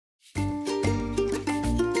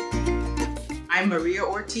I'm Maria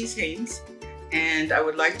Ortiz Haynes, and I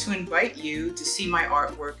would like to invite you to see my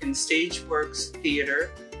artwork in Stageworks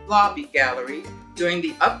Theater Lobby Gallery during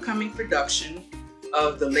the upcoming production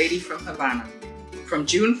of The Lady From Havana from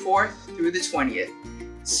June 4th through the 20th.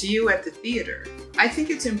 See you at the theater. I think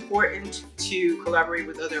it's important to collaborate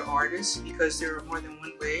with other artists because there are more than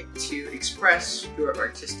one way to express your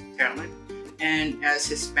artistic talent. And as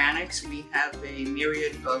Hispanics, we have a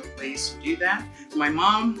myriad of ways to do that. My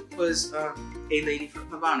mom was a lady from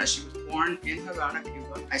Havana. She was born in Havana,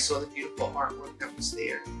 Cuba. I saw the beautiful artwork that was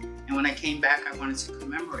there. And when I came back, I wanted to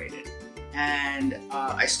commemorate it. And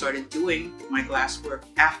I started doing my glass work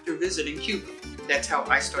after visiting Cuba. That's how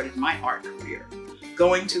I started my art career.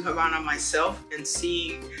 Going to Havana myself and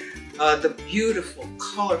seeing the beautiful,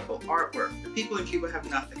 colorful artwork. The people in Cuba have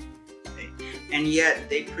nothing. And yet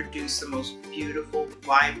they produce the most beautiful,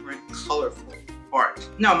 vibrant, colorful art.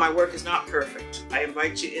 No, my work is not perfect. I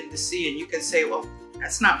invite you in to see, and you can say, well,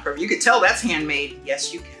 that's not perfect. You can tell that's handmade.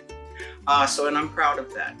 Yes, you can. And I'm proud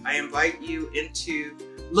of that. I invite you into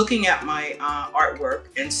looking at my artwork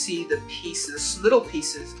and see the pieces, little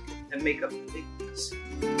pieces that make up the big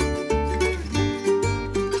piece.